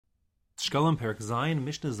Shekalim, Perek Zayin,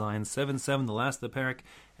 Mishnah Zayin, 7-7, the last of the Perek,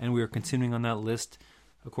 and we are continuing on that list,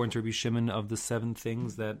 according to Rabbi Shimon, of the 7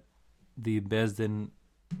 things that the Bezdin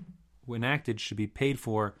enacted should be paid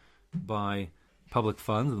for by public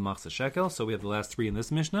funds, the Machzah Shekel. So we have the last 3 in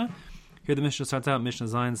this Mishnah. Here the Mishnah starts out, Mishnah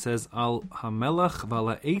Zayin says, Al hamelach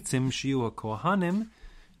vala eitzim shiu ha-kohanim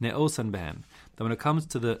ne'osan behem. That when it comes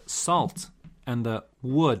to the salt and the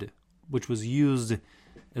wood, which was used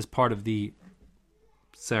as part of the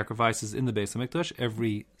sacrifices in the Beis HaMikdash,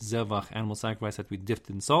 every zevach, animal sacrifice, had to be dipped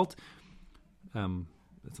in salt.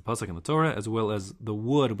 It's a pasuk in the Torah, as well as the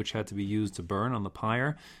wood which had to be used to burn on the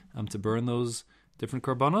pyre, to burn those different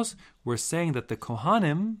korbanos. We're saying that the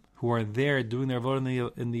Kohanim, who are there doing their vote in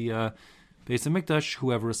the Beis HaMikdash,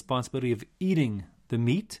 who have a responsibility of eating the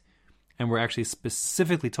meat, and we're actually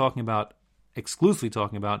exclusively talking about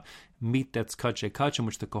meat that's kacheh kachim,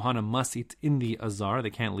 which the Kohanim must eat in the Azar,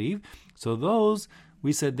 they can't leave. So those,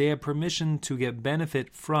 we said they have permission to get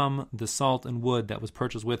benefit from the salt and wood that was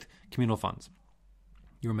purchased with communal funds.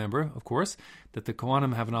 You remember, of course, that the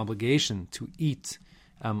Kohanim have an obligation to eat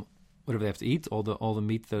whatever they have to eat, all the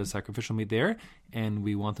meat that is sacrificial meat there, and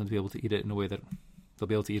we want them to be able to eat it in a way that they'll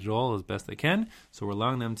be able to eat it all as best they can. So we're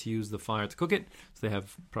allowing them to use the fire to cook it. So they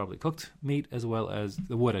have probably cooked meat, as well as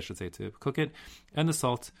the wood, I should say, to cook it, and the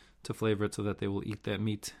salt to flavor it so that they will eat that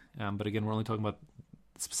meat. But again, we're only talking about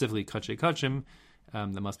specifically kachei kachim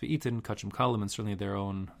that must be eaten, kachim kalim, and certainly their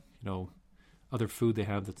own, other food they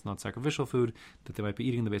have that's not sacrificial food, that they might be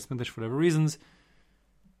eating in the Beis HaMikdash for whatever reasons,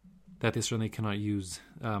 that they certainly cannot use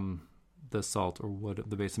the salt or wood of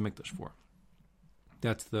the Beis HaMikdash for.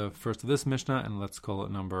 That's the first of this Mishnah, and let's call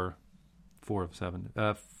it number 5 of 7.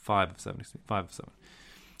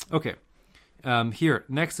 Okay. Here,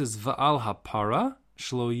 next is Va'al HaPara,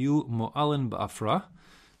 Shloyu Mo'alin Ba'afra,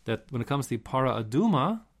 that when it comes to the Para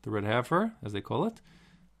Aduma, the red heifer, as they call it,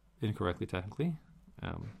 incorrectly technically,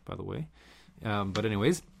 by the way, but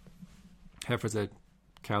anyways, heifer's a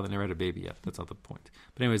cow that never had a baby yet. That's not the point.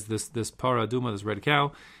 But anyways, this Para Aduma, this red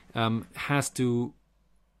cow, has to,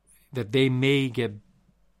 that they may get,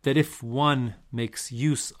 that if one makes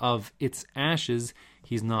use of its ashes,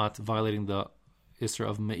 he's not violating the Isra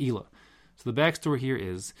of Me'ilah. So the backstory here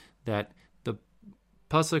is that the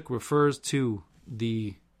pasuk refers to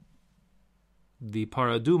the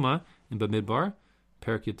Paraduma in Bamidbar,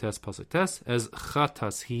 Perek Yud Tes pasuk Tes, as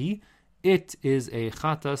chatas he. It is a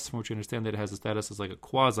chatas, from which you understand that it has a status as like a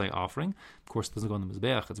quasi-offering. Of course, it doesn't go in the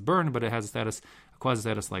Mizbeach, it's burned, but it has a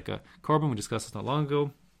quasi-status like a korban. We discussed this not long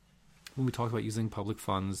ago when we talked about using public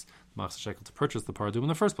funds, Machzah Shekel, to purchase the Paraduma in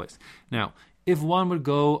the first place. Now, if one would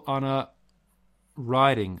go on a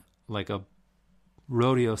riding, like a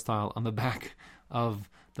rodeo style, on the back of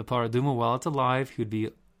the Paraduma while it's alive, he would be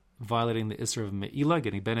violating the Isra of Me'ilah,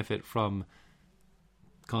 getting benefit from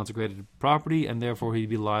consecrated property, and therefore he'd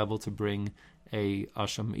be liable to bring a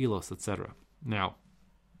Asham Ilos, etc. Now,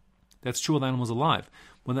 that's true when the animal is alive.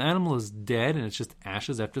 When the animal is dead and it's just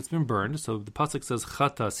ashes after it's been burned, so the pasuk says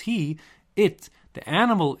chatas he, the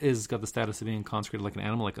animal is got the status of being consecrated like an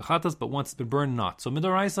animal, like a chatas, but once it's been burned, not. So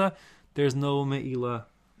midoraisa, there's no me'ilah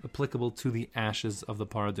applicable to the ashes of the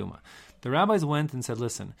paraduma. The rabbis went and said,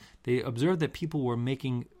 listen, they observed that people were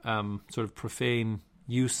making sort of profane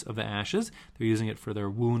use of the ashes. They're using it for their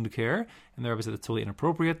wound care, and the rabbis said it's totally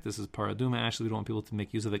inappropriate. This is paraduma ashes. We don't want people to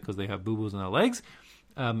make use of it because they have boo-boos on their legs.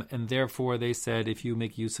 And therefore they said, if you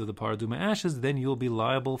make use of the paraduma ashes, then you'll be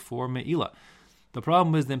liable for me'ilah. The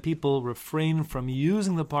problem is then people refrain from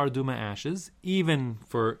using the paraduma ashes, even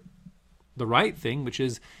for the right thing, which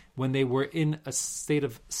is when they were in a state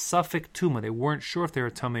of suffik tuma. They weren't sure if they were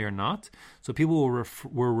tamei or not. So people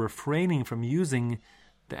were refraining from using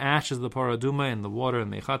the ashes of the paraduma and the water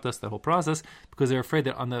and the chatas, that whole process, because they're afraid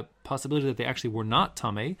that on the possibility that they actually were not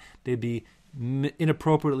tamei, they'd be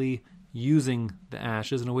inappropriately using the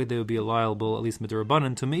ashes in a way they would be liable, at least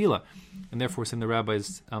midrabanan, to me'ilah. And therefore, some of the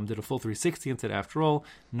rabbis did a full 360 and said, after all,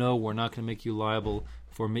 no, we're not going to make you liable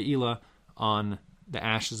for me'ilah on the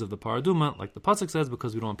ashes of the paraduma, like the pasuk says,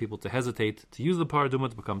 because we don't want people to hesitate to use the paraduma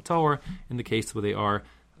to become tower in the case where they are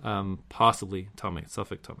possibly tamei,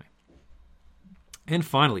 suffik tamei. And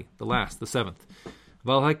finally, the last, the 7th,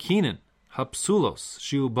 Val hakinen hapsulos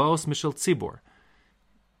shiu baos mishel tzibor.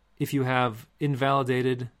 If you have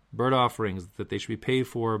invalidated bird offerings that they should be paid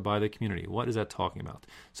for by the community, what is that talking about?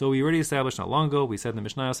 So we already established not long ago, we said in the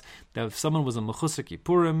Mishnayos, that if someone was a Mechusar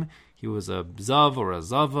Kippurim, he was a Zav or a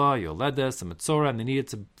Zava, Yoledes, a Metzora, and they needed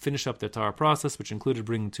to finish up their Torah process, which included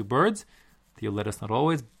bringing 2 birds. The Yoledes not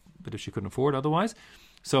always, but if she couldn't afford otherwise.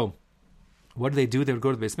 So what do? They would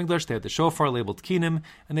go to the Beis Mikdash, they had the shofar labeled kinim,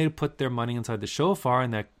 and they would put their money inside the shofar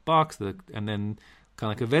in that box, and then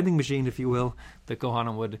kind of like a vending machine, if you will. The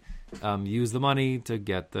Kohanim would use the money to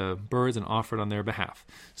get the birds and offer it on their behalf.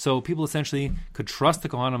 So people essentially could trust the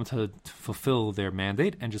Kohanim to fulfill their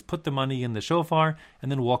mandate and just put the money in the shofar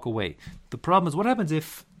and then walk away. The problem is, what happens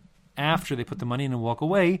if after they put the money in and walk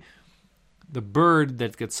away, the bird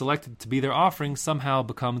that gets selected to be their offering somehow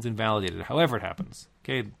becomes invalidated, however it happens.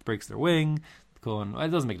 Okay, it breaks their wing,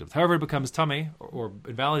 it doesn't make a difference. However it becomes tamei, or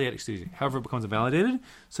invalidated, however it becomes invalidated,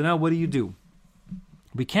 so now what do?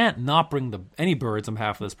 We can't not bring any birds on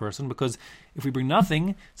behalf of this person, because if we bring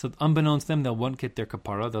nothing, so unbeknownst to them, they won't get their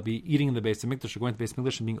kapara. They'll be eating in the Beis Hamikdash, or going to the Beis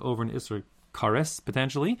Hamikdash and being over in Isser Kares,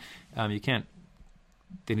 potentially.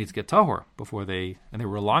 They need to get tahor before they were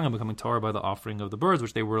relying on becoming tahor by the offering of the birds,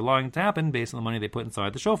 which they were allowing to happen based on the money they put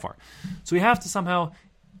inside the shofar. So we have to somehow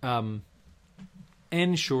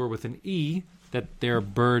ensure with an E that their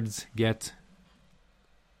birds get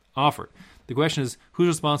offered. The question is, who's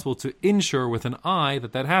responsible to ensure with an I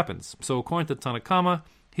that happens? So according to Tanakama,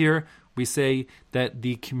 here we say that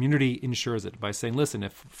the community ensures it by saying, listen,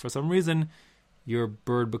 if for some reason your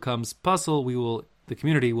bird becomes puzzle, the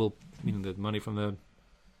community will, meaning the money from the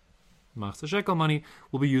Machzah Shekel money,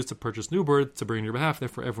 will be used to purchase new birds to bring on your behalf.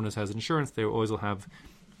 Therefore, everyone has insurance. They always will have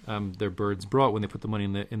their birds brought when they put the money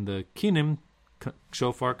in the kinim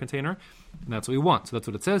shofar container, and that's what we want. So that's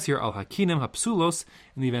what it says here. Al hakinim hapsulos,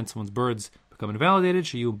 in the event someone's birds become invalidated,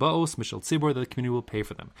 shiyu baos mishal tzibor, that the community will pay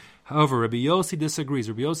for them. However, Rabbi Yossi disagrees.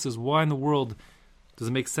 Rabbi Yossi says, why in the world does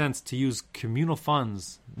it make sense to use communal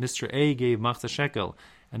funds? Mr. A gave Machzah Shekel,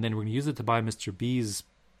 and then we're going to use it to buy Mr. B's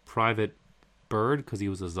private bird because he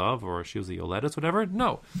was a zav or she was a yoletus, whatever?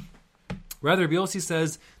 No. Rather, Rabbi Yossi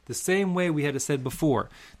says the same way we had said before,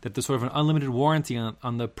 that there's sort of an unlimited warranty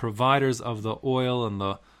on the providers of the oil and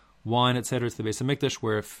the wine, etc., to the Beis Hamikdash,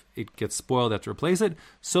 where if it gets spoiled, they have to replace it.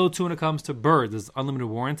 So too when it comes to birds, there's unlimited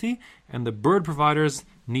warranty, and the bird providers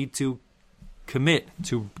need to commit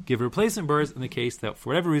to give replacement birds in the case that, for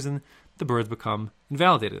whatever reason, the birds become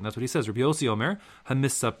invalidated. And that's what he says. Rabbi Yossi Omer,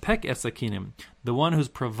 Hamisapek esakinim, the one who's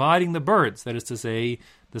providing the birds, that is to say,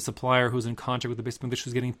 the supplier who's in contract with the Beis Hamikdash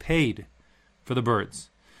who's getting paid for the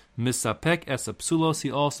birds. Misapek esapsulos,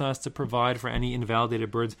 he also has to provide for any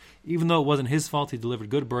invalidated birds, even though it wasn't his fault, he delivered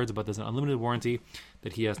good birds, but there's an unlimited warranty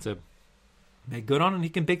that he has to make good on, and he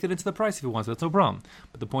can bake that into the price if he wants. That's no problem.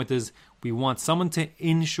 But the point is, we want someone to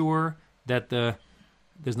ensure that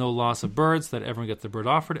there's no loss of birds, that everyone gets the bird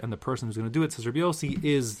offered, and the person who's going to do it, says Rabbi Yossi,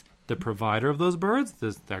 is the provider of those birds.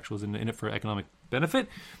 The actual is in it for economic benefit,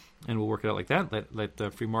 and we'll work it out like that. Let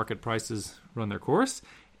the free market prices run their course.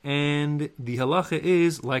 And the halacha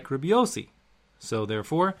is like Rabbi Yossi. So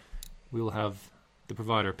therefore, we will have the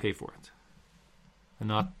provider pay for it, and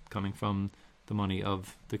not coming from the money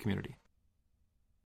of the community.